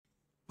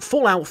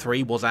Fallout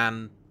 3 was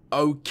an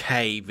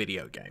okay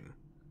video game.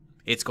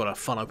 It's got a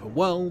fun open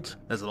world,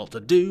 there's a lot to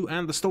do,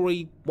 and the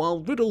story,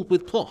 while riddled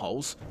with plot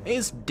holes,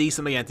 is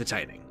decently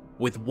entertaining.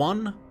 With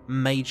one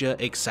major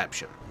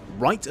exception.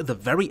 Right at the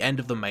very end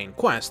of the main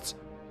quests,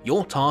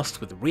 you're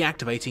tasked with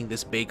reactivating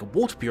this big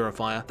water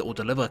purifier that will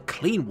deliver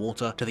clean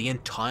water to the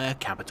entire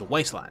capital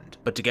wasteland.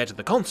 But to get to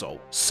the console,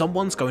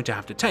 someone's going to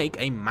have to take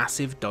a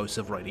massive dose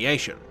of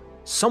radiation.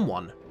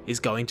 Someone is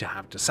going to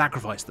have to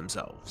sacrifice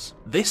themselves.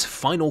 This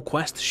final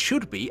quest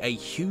should be a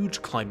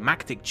huge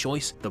climactic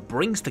choice that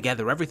brings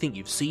together everything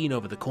you've seen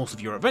over the course of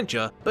your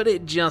adventure, but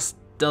it just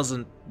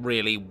doesn't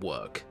really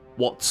work.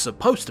 What's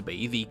supposed to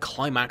be the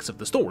climax of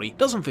the story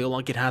doesn't feel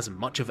like it has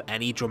much of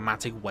any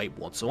dramatic weight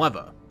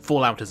whatsoever.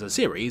 Fallout as a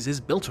series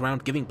is built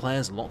around giving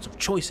players lots of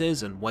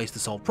choices and ways to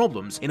solve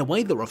problems in a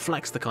way that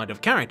reflects the kind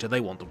of character they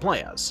want to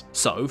play as.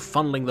 So,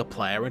 funneling the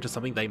player into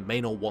something they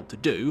may not want to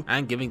do,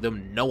 and giving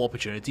them no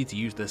opportunity to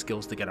use their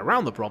skills to get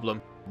around the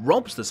problem,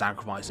 robs the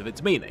sacrifice of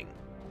its meaning.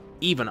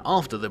 Even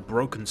after the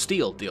Broken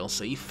Steel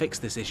DLC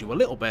fixed this issue a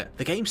little bit,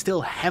 the game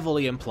still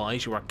heavily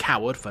implies you're a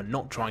coward for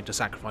not trying to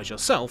sacrifice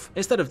yourself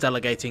instead of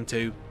delegating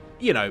to,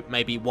 you know,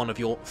 maybe one of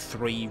your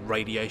 3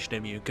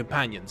 radiation-immune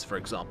companions, for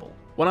example.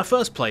 When I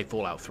first played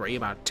Fallout 3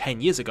 about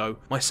 10 years ago,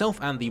 myself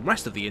and the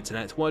rest of the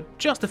internet were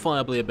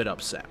justifiably a bit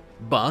upset.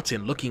 But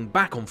in looking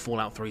back on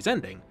Fallout 3's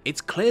ending,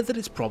 it's clear that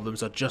its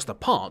problems are just a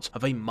part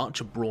of a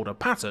much broader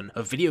pattern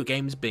of video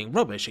games being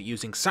rubbish at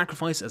using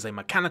sacrifice as a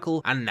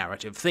mechanical and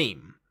narrative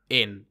theme.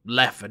 In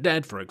Left 4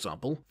 Dead, for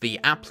example, the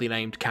aptly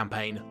named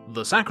campaign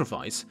The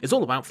Sacrifice is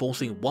all about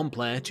forcing one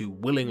player to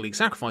willingly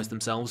sacrifice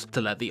themselves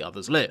to let the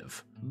others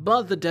live.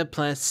 But the dead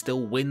player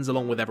still wins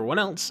along with everyone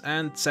else,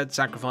 and said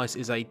sacrifice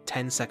is a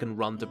 10-second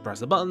run to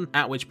press a button,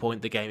 at which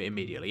point the game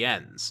immediately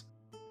ends.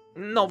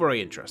 Not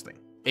very interesting.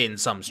 In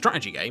some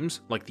strategy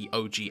games, like the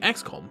OG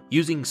XCOM,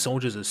 using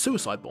soldiers as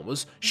suicide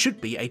bombers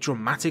should be a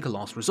dramatic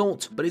last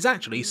resort, but is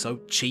actually so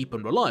cheap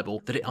and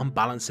reliable that it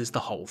unbalances the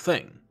whole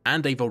thing.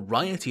 And a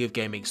variety of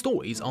gaming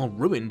stories are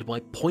ruined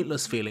by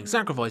pointless feeling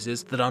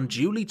sacrifices that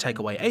unduly take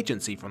away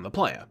agency from the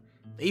player,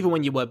 even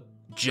when you were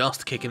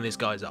just kicking this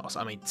guy's ass.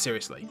 I mean,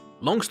 seriously.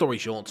 Long story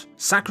short,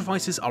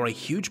 sacrifices are a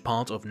huge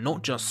part of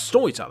not just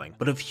storytelling,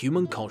 but of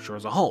human culture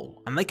as a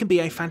whole, and they can be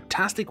a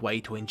fantastic way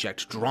to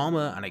inject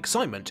drama and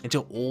excitement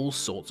into all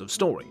sorts of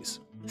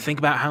stories. Think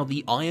about how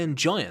the Iron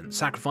Giant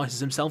sacrifices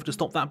himself to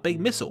stop that big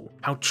missile,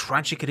 how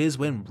tragic it is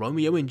when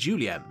Romeo and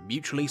Juliet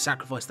mutually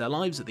sacrifice their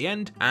lives at the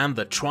end, and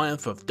the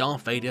triumph of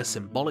Darth Vader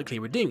symbolically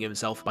redeeming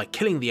himself by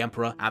killing the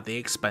Emperor at the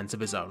expense of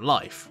his own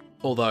life.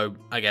 Although,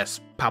 I guess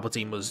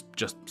Palpatine was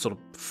just sort of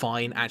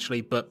fine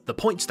actually, but the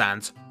point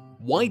stands.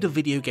 Why do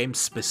video games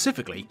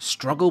specifically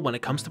struggle when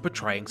it comes to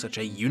portraying such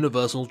a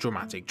universal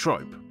dramatic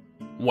trope?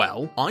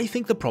 Well, I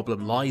think the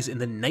problem lies in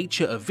the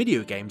nature of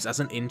video games as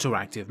an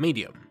interactive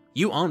medium.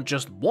 You aren't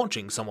just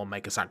watching someone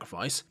make a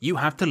sacrifice, you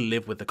have to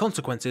live with the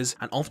consequences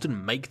and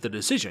often make the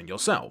decision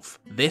yourself.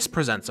 This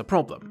presents a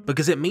problem,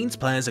 because it means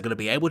players are going to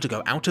be able to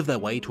go out of their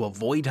way to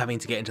avoid having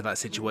to get into that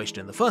situation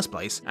in the first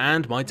place,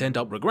 and might end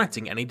up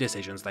regretting any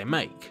decisions they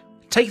make.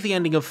 Take the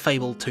ending of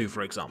Fable 2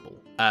 for example.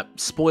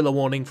 Spoiler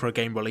warning for a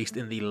game released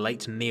in the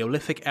late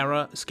Neolithic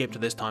era, skip to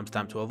this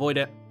timestamp to avoid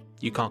it,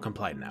 you can't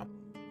complain now.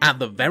 At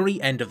the very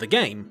end of the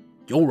game,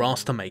 you're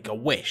asked to make a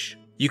wish.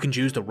 You can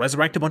choose to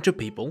resurrect a bunch of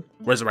people,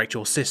 resurrect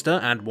your sister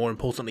and more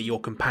importantly your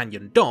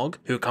companion dog,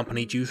 who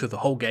accompanied you through the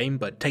whole game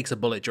but takes a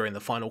bullet during the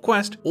final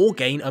quest, or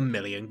gain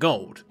 1,000,000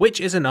 gold, which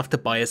is enough to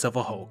buy yourself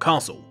a whole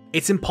castle.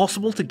 It's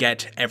impossible to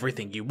get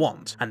everything you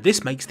want, and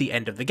this makes the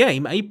end of the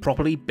game a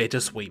properly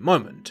bittersweet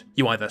moment.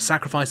 You either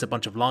sacrifice a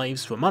bunch of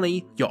lives for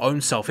money, your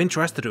own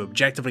self-interest to do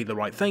objectively the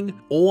right thing,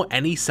 or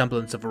any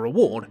semblance of a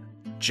reward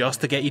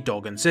just to get your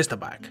dog and sister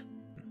back.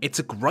 It's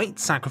a great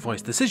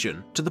sacrifice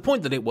decision, to the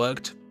point that it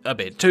worked a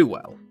bit too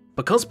well.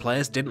 Because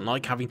players didn't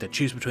like having to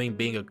choose between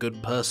being a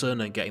good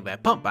person and getting their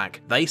pup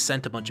back, they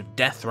sent a bunch of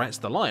death threats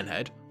to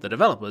Lionhead, the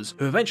developers,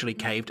 who eventually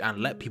caved and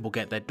let people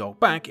get their dog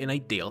back in a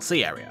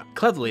DLC area,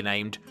 cleverly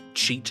named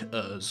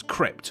Cheater's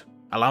Crypt,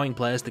 allowing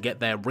players to get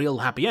their real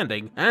happy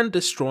ending and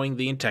destroying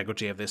the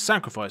integrity of this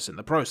sacrifice in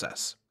the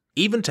process.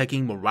 Even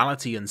taking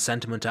morality and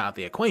sentiment out of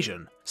the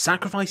equation,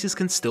 sacrifices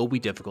can still be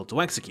difficult to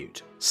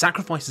execute.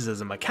 Sacrifices as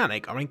a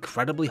mechanic are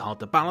incredibly hard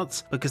to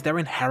balance because they're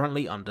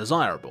inherently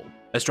undesirable.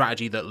 A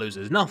strategy that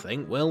loses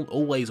nothing will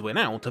always win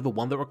out over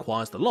one that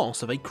requires the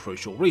loss of a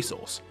crucial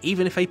resource,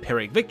 even if a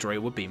Pyrrhic victory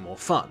would be more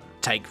fun.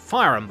 Take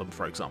Fire Emblem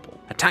for example,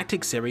 a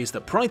tactics series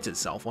that prides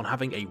itself on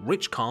having a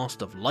rich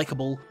cast of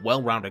likeable,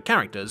 well-rounded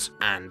characters,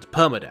 and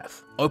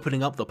permadeath,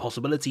 opening up the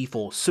possibility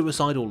for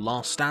suicidal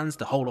last stands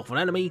to hold off an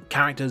enemy,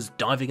 characters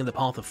diving in the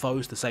path of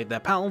foes to save their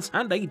pals,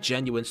 and a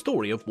genuine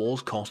story of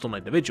war's cost on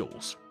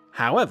individuals.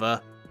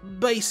 However,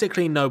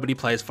 basically nobody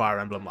plays Fire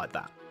Emblem like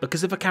that.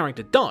 because if a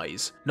character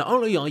dies, not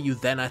only are you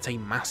then at a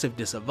massive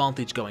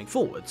disadvantage going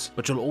forwards,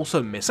 but you'll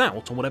also miss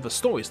out on whatever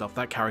story stuff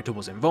that character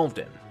was involved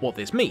in. What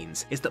this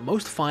means is that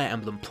most Fire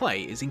Emblem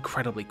play is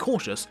incredibly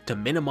cautious to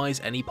minimize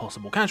any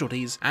possible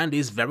casualties and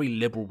is very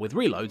liberal with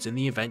reloads in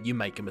the event you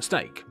make a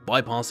mistake,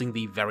 bypassing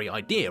the very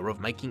idea of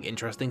making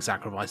interesting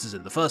sacrifices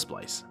in the first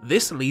place.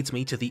 This leads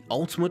me to the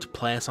ultimate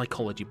player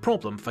psychology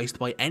problem faced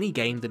by any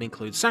game that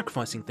includes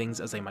sacrificing things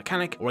as a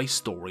mechanic or a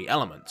story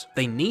element.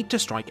 They need to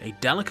strike a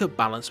delicate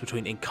balance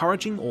between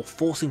encouraging or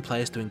forcing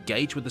players to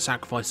engage with the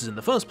sacrifices in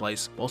the first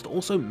place, whilst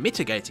also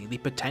mitigating the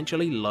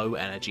potentially low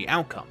energy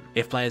outcome.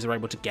 If players are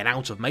able to get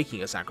out of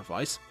making a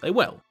sacrifice, they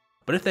will.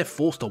 But if they're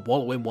forced to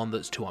wallow in one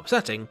that's too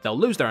upsetting, they'll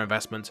lose their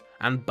investment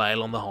and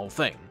bail on the whole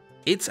thing.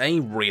 It's a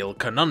real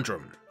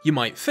conundrum. You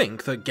might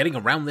think that getting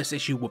around this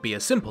issue would be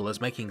as simple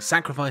as making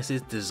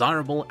sacrifices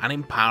desirable and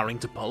empowering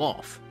to pull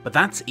off, but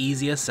that's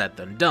easier said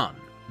than done.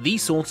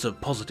 These sorts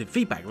of positive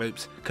feedback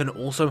loops can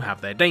also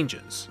have their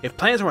dangers. If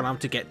players are allowed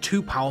to get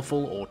too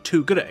powerful or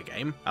too good at a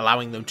game,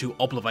 allowing them to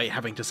obligate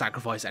having to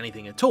sacrifice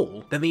anything at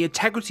all, then the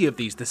integrity of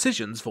these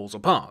decisions falls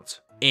apart.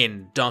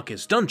 In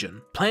Darkest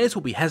Dungeon, players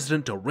will be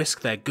hesitant to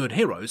risk their good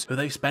heroes who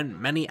they've spent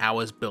many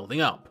hours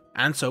building up,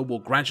 and so will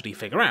gradually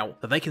figure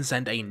out that they can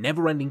send a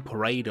never-ending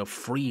parade of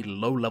free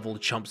low-level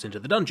chumps into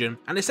the dungeon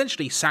and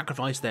essentially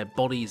sacrifice their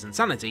bodies and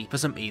sanity for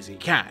some easy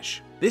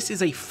cash. This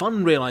is a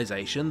fun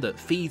realization that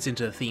feeds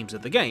into the themes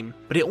of the game,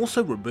 but it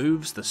also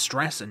removes the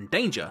stress and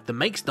danger that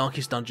makes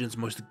Darkest Dungeon's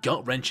most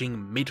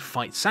gut-wrenching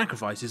mid-fight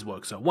sacrifices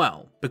work so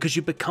well, because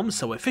you become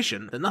so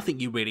efficient that nothing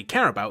you really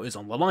care about is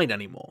on the line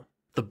anymore.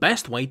 The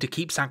best way to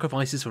keep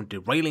sacrifices from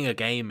derailing a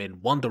game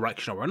in one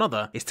direction or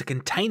another is to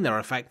contain their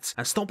effects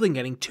and stop them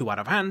getting too out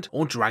of hand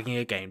or dragging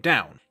a game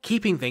down,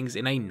 keeping things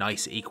in a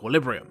nice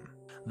equilibrium.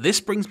 This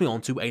brings me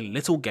on to a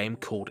little game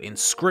called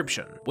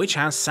Inscription, which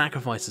has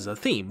sacrifice as a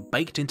theme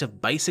baked into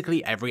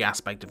basically every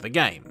aspect of the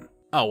game.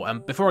 Oh,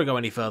 and before I go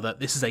any further,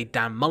 this is a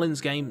Dan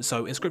Mullins game,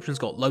 so Inscription's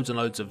got loads and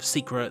loads of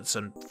secrets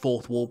and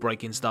fourth wall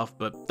breaking stuff,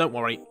 but don't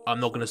worry, I'm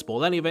not going to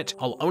spoil any of it.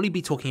 I'll only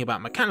be talking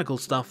about mechanical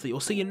stuff that you'll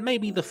see in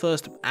maybe the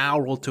first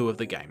hour or two of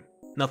the game.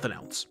 Nothing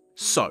else.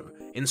 So,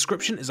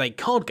 Inscription is a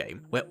card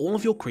game where all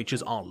of your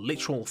creatures are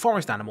literal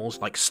forest animals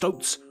like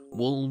stoats,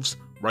 wolves,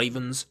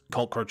 ravens,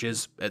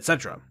 cockroaches,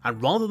 etc.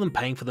 And rather than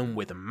paying for them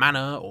with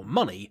mana or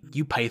money,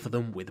 you pay for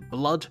them with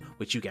blood,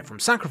 which you get from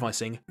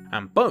sacrificing,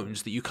 and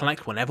bones that you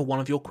collect whenever one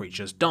of your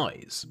creatures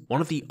dies.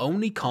 One of the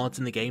only cards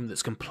in the game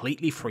that's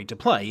completely free to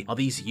play are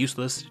these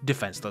useless,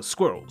 defenseless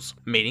squirrels,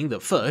 meaning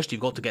that first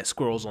you've got to get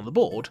squirrels on the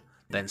board,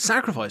 then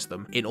sacrifice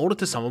them in order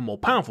to summon more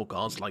powerful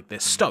cards like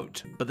this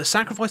stoat, but the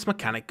sacrifice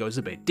mechanic goes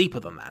a bit deeper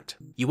than that.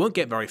 You won't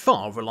get very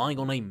far relying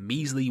on a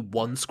measly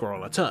one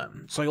squirrel a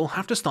turn, so you'll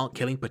have to start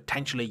killing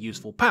potentially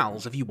useful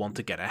pals if you want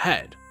to get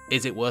ahead.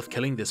 Is it worth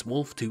killing this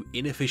wolf to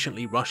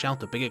inefficiently rush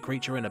out a bigger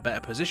creature in a better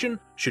position?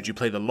 Should you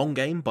play the long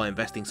game by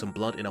investing some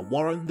blood in a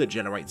warren that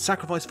generates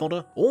sacrifice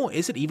fodder? Or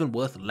is it even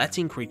worth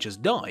letting creatures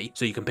die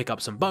so you can pick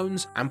up some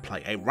bones and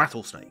play a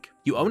rattlesnake?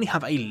 You only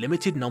have a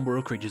limited number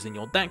of creatures in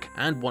your deck,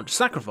 and once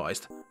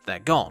sacrificed, they're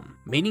gone,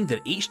 meaning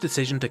that each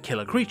decision to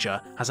kill a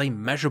creature has a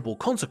measurable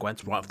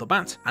consequence right off the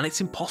bat, and it's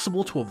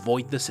impossible to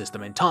avoid the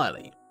system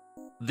entirely.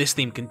 This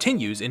theme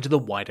continues into the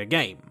wider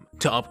game.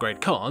 To upgrade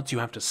cards, you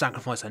have to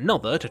sacrifice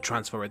another to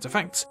transfer its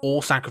effects,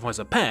 or sacrifice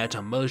a pair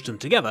to merge them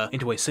together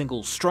into a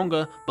single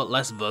stronger but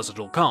less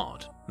versatile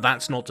card.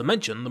 That's not to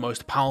mention the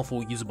most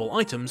powerful usable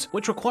items,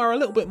 which require a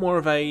little bit more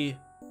of a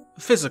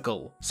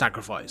physical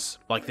sacrifice,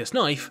 like this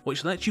knife,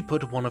 which lets you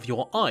put one of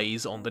your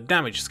eyes on the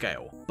damage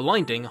scale,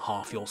 blinding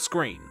half your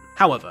screen.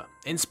 However,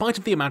 in spite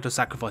of the amount of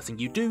sacrificing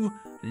you do,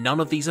 none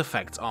of these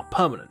effects are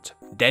permanent.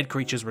 Dead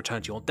creatures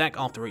return to your deck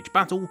after each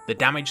battle, the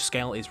damage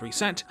scale is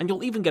reset, and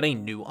you'll even get a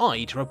new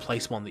eye to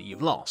replace one that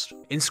you've lost.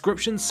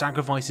 Inscription's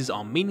sacrifices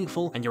are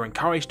meaningful and you're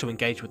encouraged to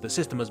engage with the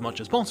system as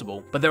much as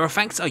possible, but their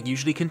effects are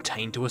usually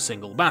contained to a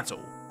single battle.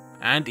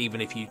 And even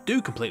if you do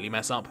completely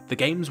mess up, the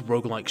game's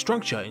roguelike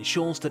structure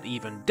ensures that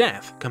even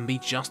death can be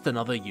just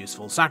another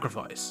useful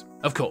sacrifice.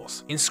 Of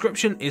course,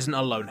 Inscription isn't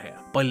alone here.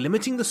 By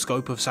limiting the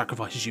scope of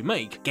sacrifices you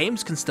make,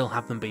 games can still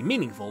have them be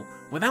meaningful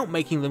without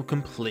making them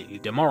completely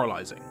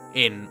demoralizing.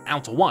 In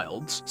Outer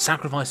Wilds,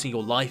 sacrificing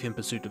your life in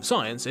pursuit of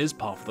science is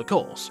par for the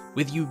course,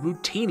 with you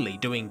routinely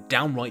doing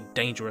downright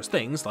dangerous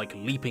things like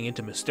leaping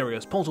into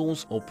mysterious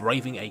portals or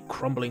braving a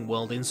crumbling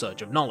world in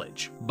search of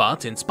knowledge.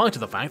 But in spite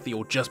of the fact that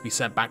you'll just be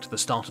sent back to the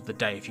start of the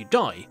day if you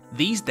die,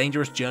 these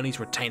dangerous journeys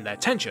retain their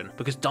tension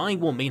because dying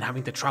will mean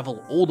having to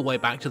travel all the way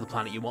back to the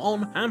planet you were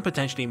on and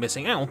potentially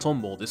missing out on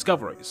more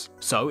discoveries.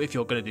 So if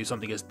you're going to do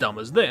something as dumb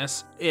as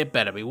this, it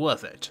better be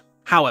worth it.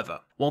 However,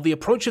 while the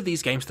approach of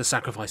these games to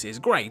sacrifice is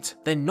great,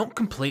 they're not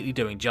completely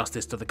doing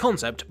justice to the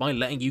concept by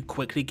letting you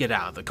quickly get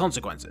out of the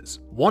consequences.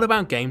 What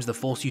about games that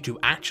force you to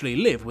actually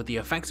live with the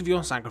effects of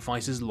your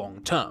sacrifices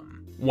long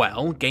term?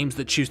 Well, games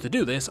that choose to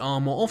do this are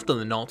more often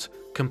than not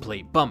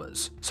complete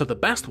bummers, so the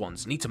best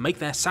ones need to make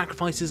their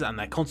sacrifices and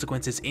their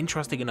consequences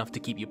interesting enough to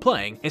keep you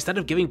playing instead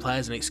of giving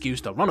players an excuse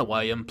to run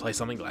away and play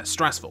something less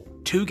stressful.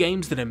 Two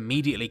games that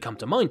immediately come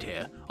to mind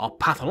here are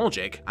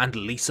Pathologic and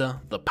Lisa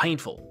the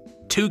Painful.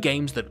 Two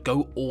games that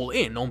go all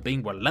in on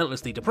being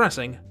relentlessly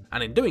depressing,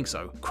 and in doing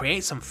so,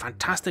 create some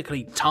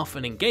fantastically tough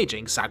and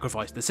engaging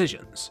sacrifice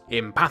decisions.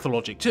 In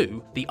Pathologic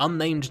 2, the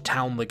unnamed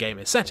town the game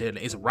is set in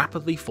is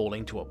rapidly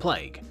falling to a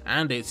plague,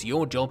 and it's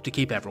your job to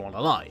keep everyone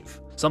alive,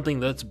 something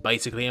that's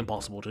basically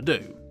impossible to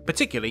do,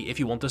 particularly if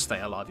you want to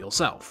stay alive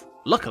yourself.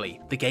 Luckily,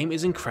 the game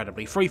is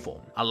incredibly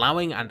freeform,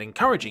 allowing and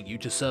encouraging you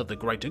to serve the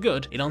greater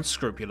good in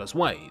unscrupulous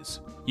ways.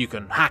 You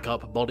can hack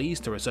up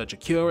bodies to research a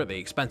cure at the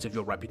expense of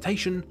your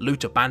reputation,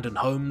 loot abandoned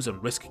homes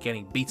and risk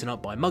getting beaten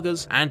up by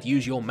muggers, and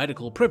use your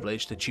medical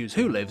privilege to choose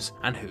who lives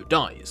and who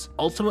dies,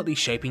 ultimately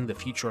shaping the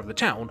future of the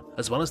town,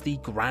 as well as the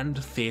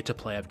grand theatre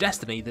play of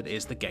destiny that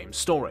is the game's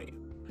story.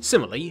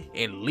 Similarly,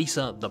 in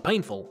Lisa the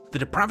Painful, the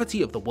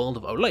depravity of the world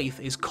of Olathe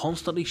is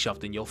constantly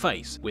shoved in your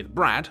face, with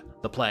Brad,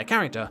 the player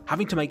character,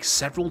 having to make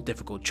several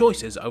difficult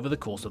choices over the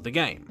course of the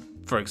game.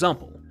 For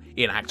example,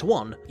 in Act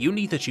 1, you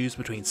need to choose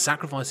between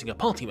sacrificing a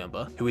party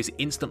member who is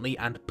instantly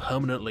and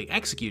permanently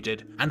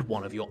executed and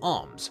one of your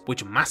arms,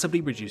 which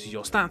massively reduces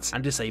your stats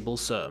and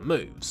disables certain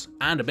moves.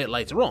 And a bit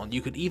later on,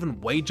 you could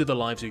even wager the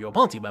lives of your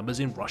party members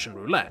in Russian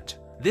roulette.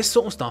 This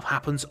sort of stuff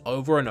happens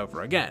over and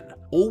over again,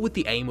 all with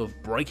the aim of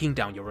breaking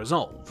down your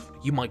resolve.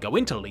 You might go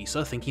into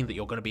Lisa thinking that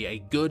you're going to be a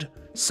good,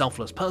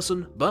 selfless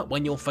person, but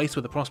when you're faced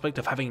with the prospect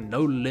of having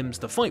no limbs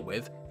to fight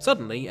with,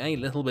 suddenly a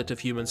little bit of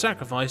human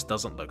sacrifice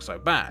doesn't look so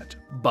bad.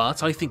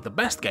 But I think the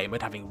best game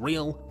at having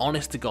real,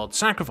 honest-to-God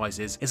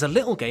sacrifices is a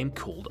little game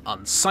called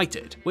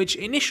Unsighted, which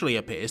initially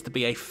appears to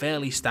be a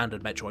fairly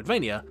standard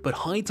Metroidvania, but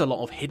hides a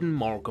lot of hidden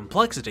moral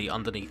complexity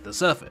underneath the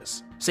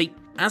surface. See,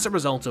 as a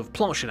result of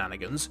plot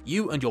shenanigans,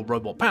 you and your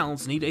robot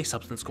pals need a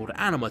substance called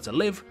anima to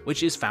live,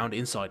 which is found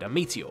inside a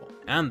meteor,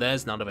 and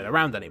there's none of it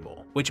around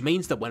anymore, which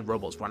means that when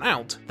robots run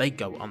out, they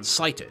go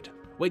unsighted,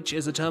 which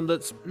is a term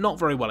that's not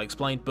very well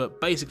explained but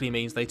basically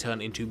means they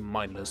turn into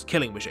mindless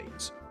killing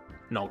machines.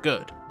 Not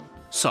good.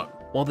 So,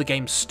 while the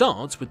game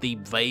starts with the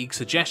vague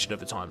suggestion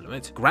of a time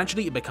limit,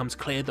 gradually it becomes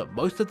clear that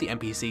most of the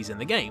NPCs in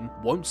the game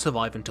won't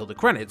survive until the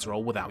credits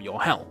roll without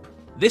your help.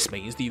 This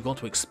means that you've got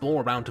to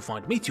explore around to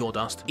find meteor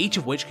dust, each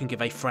of which can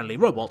give a friendly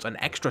robot an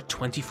extra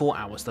 24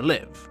 hours to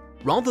live.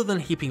 Rather than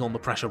heaping on the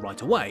pressure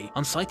right away,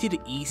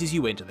 Unsighted eases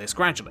you into this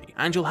gradually,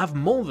 and you'll have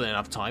more than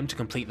enough time to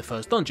complete the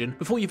first dungeon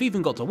before you've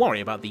even got to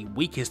worry about the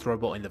weakest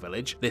robot in the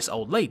village, this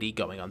old lady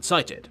going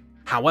unsighted.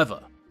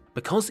 However,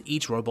 because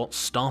each robot's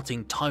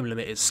starting time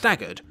limit is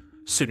staggered,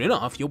 soon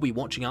enough you'll be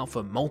watching out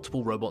for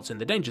multiple robots in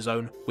the danger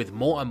zone, with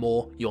more and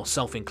more,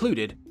 yourself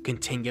included,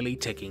 continually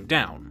ticking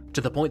down,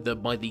 to the point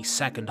that by the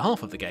second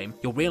half of the game,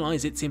 you'll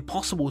realise it's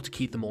impossible to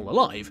keep them all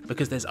alive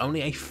because there's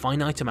only a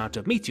finite amount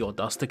of meteor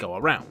dust to go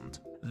around.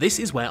 This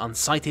is where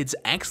Unsighted's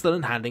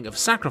excellent handling of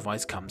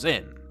sacrifice comes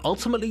in.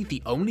 Ultimately,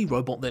 the only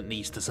robot that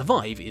needs to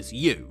survive is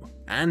you,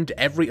 and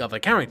every other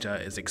character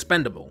is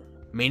expendable,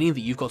 meaning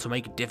that you've got to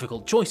make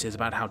difficult choices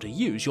about how to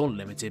use your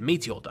limited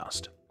meteor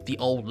dust. The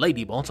old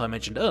lady bot I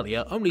mentioned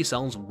earlier only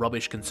sells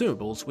rubbish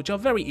consumables which are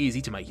very easy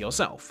to make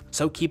yourself,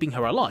 so keeping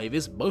her alive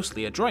is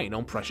mostly a drain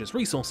on precious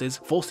resources,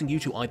 forcing you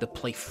to either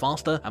play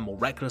faster and more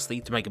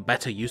recklessly to make a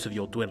better use of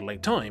your dwindling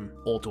time,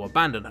 or to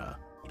abandon her.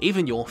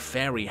 Even your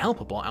fairy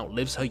helper bot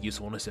outlives her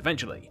usefulness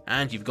eventually,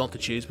 and you've got to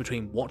choose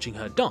between watching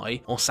her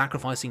die or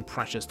sacrificing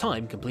precious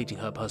time completing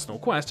her personal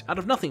quest out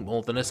of nothing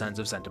more than a sense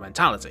of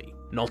sentimentality.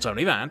 Not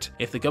only that,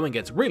 if the going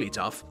gets really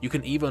tough, you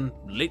can even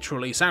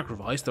literally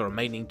sacrifice the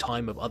remaining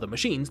time of other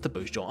machines to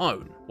boost your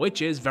own,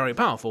 which is very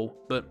powerful,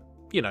 but,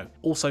 you know,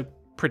 also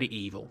pretty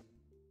evil.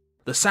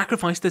 The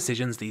sacrifice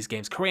decisions these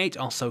games create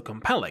are so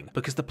compelling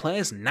because the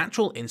player's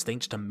natural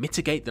instinct to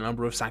mitigate the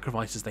number of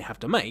sacrifices they have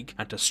to make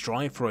and to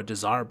strive for a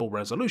desirable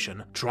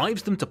resolution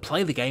drives them to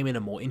play the game in a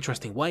more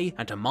interesting way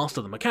and to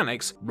master the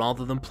mechanics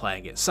rather than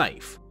playing it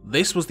safe.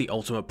 This was the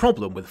ultimate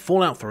problem with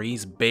Fallout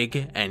 3's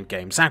big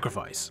endgame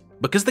sacrifice.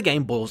 Because the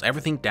game boils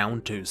everything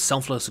down to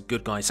selfless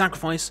good guy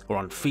sacrifice or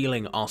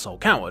unfeeling arsehole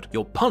coward,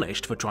 you're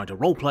punished for trying to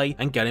roleplay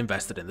and get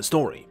invested in the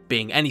story.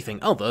 Being anything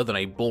other than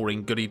a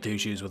boring goody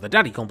two-shoes with a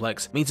daddy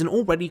complex means an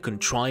already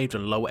contrived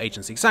and low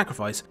agency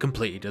sacrifice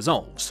completely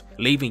dissolves,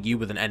 leaving you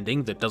with an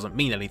ending that doesn't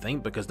mean anything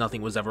because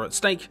nothing was ever at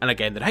stake and a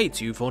game that hates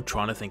you for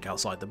trying to think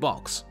outside the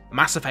box.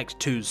 Mass Effect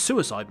 2's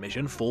suicide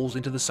mission falls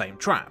into the same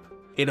trap.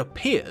 It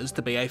appears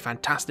to be a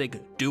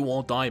fantastic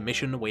do-or-die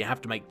mission where you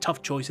have to make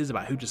tough choices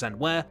about who to send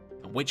where,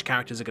 and which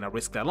characters are going to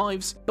risk their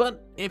lives,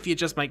 but if you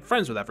just make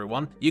friends with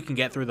everyone, you can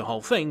get through the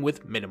whole thing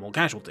with minimal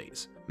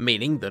casualties,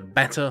 meaning that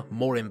better,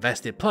 more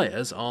invested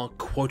players are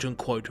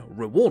quote-unquote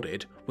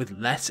rewarded with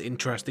less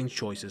interesting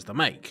choices to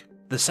make.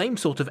 The same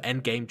sort of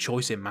endgame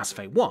choice in Mass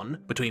Effect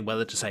 1, between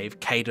whether to save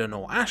Kaidan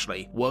or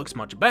Ashley, works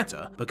much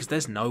better because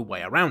there's no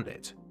way around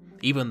it.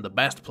 Even the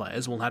best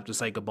players will have to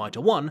say goodbye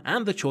to one,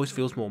 and the choice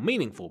feels more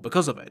meaningful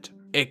because of it.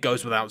 It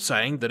goes without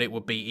saying that it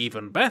would be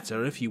even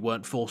better if you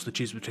weren't forced to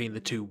choose between the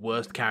two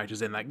worst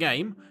characters in that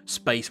game,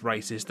 space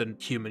racist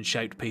and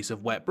human-shaped piece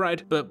of wet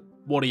bread, but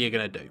what are you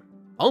gonna do?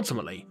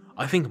 Ultimately,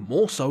 I think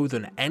more so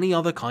than any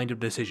other kind of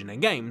decision in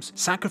games,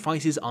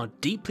 sacrifices are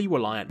deeply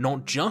reliant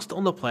not just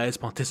on the player's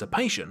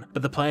participation,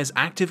 but the player's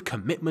active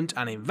commitment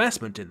and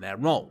investment in their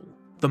role.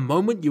 The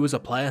moment you as a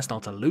player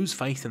start to lose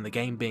faith in the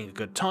game being a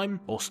good time,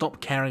 or stop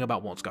caring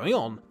about what's going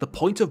on, the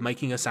point of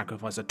making a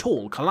sacrifice at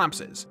all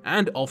collapses,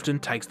 and often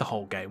takes the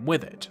whole game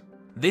with it.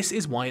 This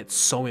is why it's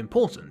so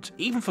important,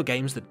 even for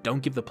games that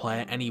don't give the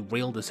player any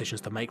real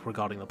decisions to make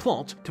regarding the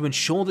plot, to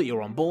ensure that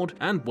you're on board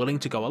and willing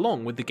to go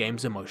along with the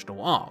game's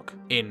emotional arc.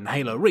 In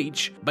Halo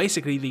Reach,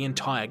 basically the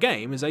entire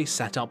game is a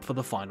setup for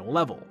the final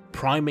level,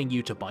 priming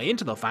you to buy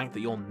into the fact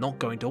that you're not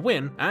going to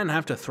win and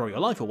have to throw your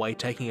life away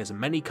taking as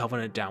many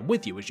Covenant down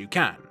with you as you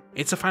can.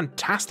 It's a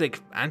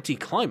fantastic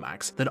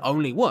anti-climax that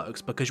only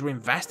works because you're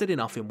invested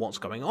enough in what's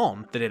going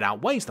on that it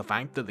outweighs the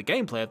fact that the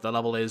gameplay of the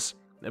level is,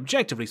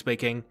 objectively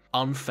speaking,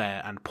 unfair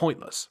and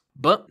pointless.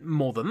 But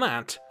more than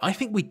that, I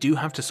think we do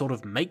have to sort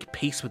of make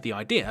peace with the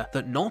idea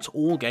that not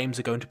all games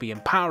are going to be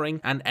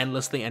empowering and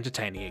endlessly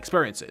entertaining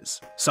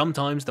experiences.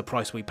 Sometimes the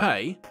price we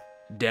pay,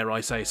 dare I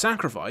say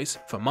sacrifice,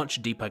 for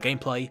much deeper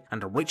gameplay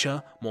and a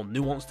richer, more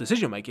nuanced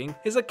decision making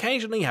is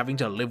occasionally having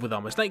to live with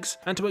our mistakes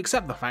and to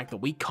accept the fact that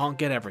we can't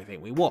get everything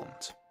we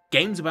want.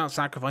 Games about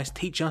sacrifice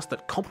teach us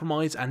that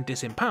compromise and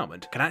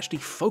disempowerment can actually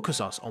focus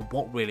us on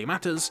what really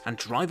matters and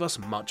drive us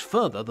much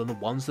further than the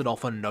ones that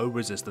offer no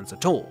resistance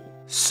at all.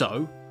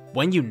 So,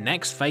 when you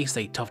next face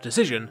a tough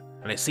decision,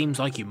 and it seems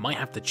like you might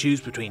have to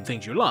choose between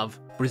things you love,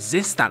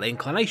 resist that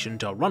inclination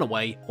to run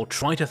away or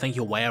try to think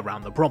your way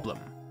around the problem.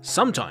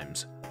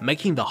 Sometimes,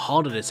 making the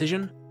harder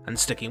decision and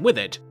sticking with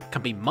it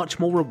can be much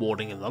more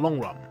rewarding in the long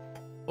run.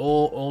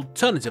 Or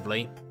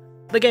alternatively,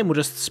 the game will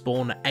just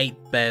spawn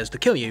 8 bears to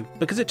kill you,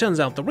 because it turns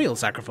out the real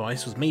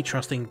sacrifice was me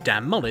trusting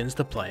Dan Mullins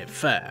to play it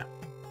fair.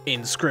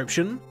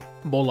 Inscription?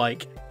 More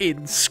like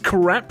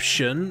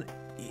inscription?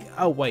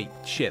 Oh wait,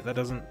 shit, that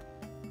doesn't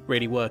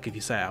really work if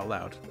you say it out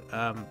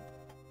loud.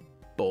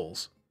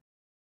 Balls.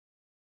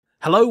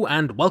 Hello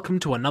and welcome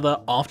to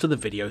another After the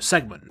Video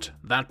segment,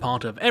 that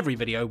part of every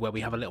video where we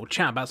have a little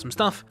chat about some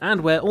stuff,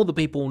 and where all the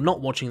people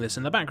not watching this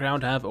in the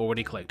background have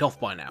already clicked off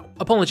by now.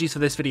 Apologies for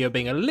this video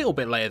being a little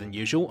bit later than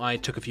usual. I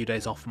took a few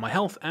days off for my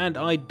health, and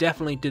I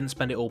definitely didn't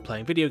spend it all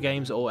playing video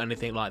games or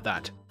anything like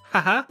that.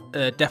 Haha,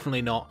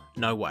 definitely not,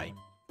 no way.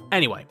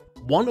 Anyway,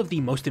 one of the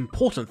most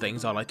important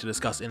things I like to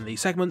discuss in these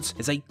segments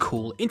is a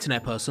cool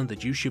internet person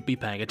that you should be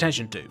paying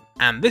attention to.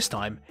 And this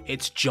time,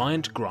 it's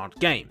Giant Grant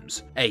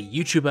Games, a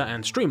YouTuber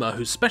and streamer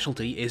whose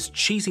specialty is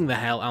cheesing the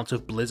hell out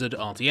of Blizzard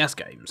RTS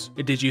games.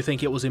 Did you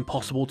think it was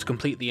impossible to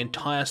complete the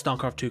entire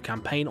StarCraft 2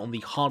 campaign on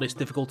the hardest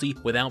difficulty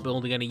without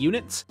building any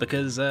units?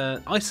 Because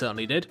I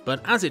certainly did,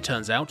 but as it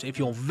turns out, if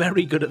you're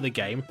very good at the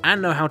game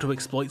and know how to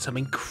exploit some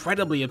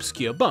incredibly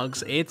obscure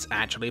bugs, it's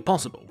actually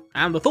possible.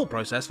 And the thought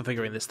process for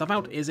figuring this stuff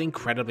out is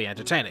incredibly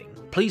entertaining.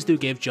 Please do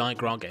give Giant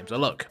Grant Games a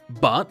look.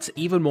 But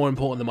even more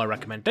important than my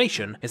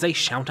recommendation is a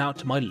shout out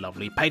to my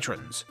lovely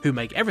patrons, who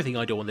make everything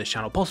I do on this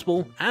channel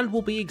possible and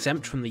will be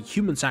exempt from the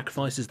human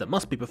sacrifices that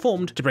must be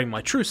performed to bring my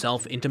true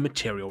self into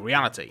material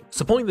reality.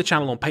 Supporting the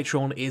channel on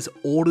Patreon is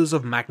orders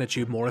of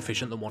magnitude more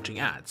efficient than watching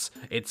ads.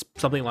 It's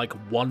something like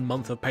 1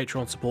 month of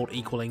Patreon support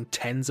equaling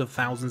tens of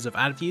thousands of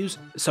ad views,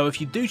 so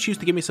if you do choose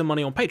to give me some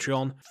money on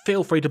Patreon,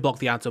 feel free to block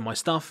the ads on my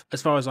stuff.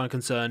 As far as I'm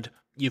concerned,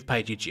 you've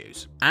paid your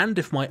dues. And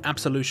if my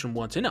absolution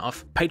weren't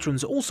enough,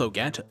 patrons also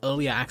get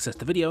earlier access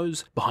to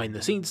videos, behind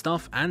the scenes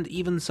stuff, and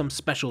even some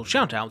special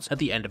shoutouts at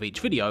the end of each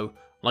video,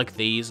 like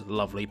these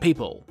lovely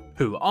people,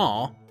 who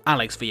are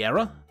Alex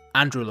Vieira,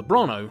 Andrew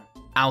Lebrano,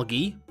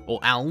 Algie, or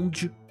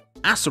Alge,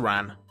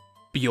 Asaran,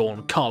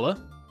 Bjorn Carla,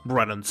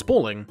 Brennan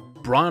Spalling,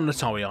 Brian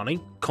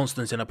Natariani,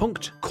 Konstantina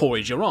Punkt,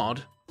 Corey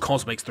Gerard,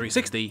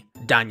 Cosmix360,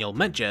 Daniel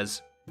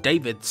Metjes,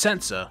 David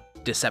Setzer,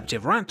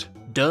 Deceptive Rat,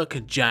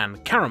 Dirk Jan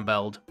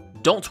Karambeld,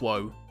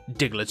 Dotwo,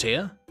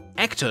 Digletier,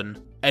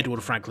 Ekton,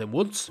 Edward Franklin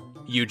Woods,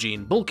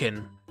 Eugene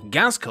Bulkin,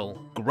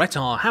 Gazkal,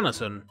 Gretar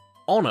Hanneson,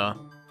 Honor,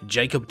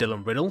 Jacob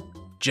Dylan Riddle,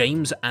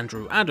 James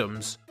Andrew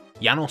Adams,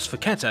 Janos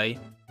Fakete,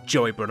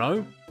 Joey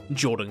Bruno,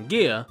 Jordan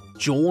Gear,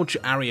 George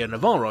Aria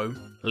Navarro,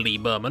 Lee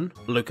Berman,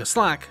 Lucas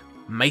Slack,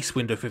 Mace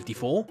Window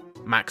 54,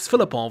 Max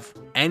Filipov,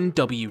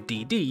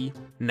 NWDD,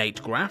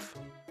 Nate Graff,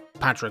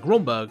 Patrick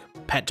Romberg,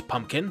 Pet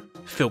Pumpkin,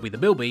 Philby the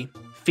Bilby,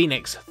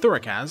 Phoenix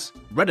Thurikaz,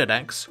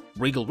 Reddedex,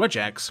 Regal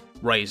Regex,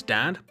 Ray's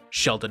Dad,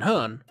 Sheldon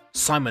Hearn,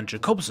 Simon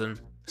Jacobson,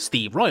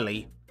 Steve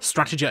Riley,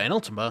 Strateger in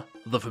Ultima,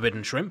 The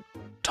Forbidden Shrimp,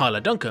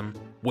 Tyler Duncan,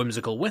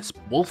 Whimsical Wisp,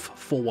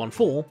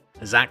 Wolf414,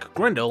 Zach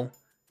Grendel,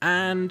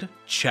 and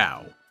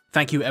ciao.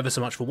 Thank you ever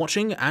so much for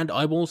watching, and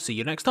I will see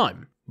you next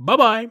time. Bye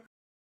bye!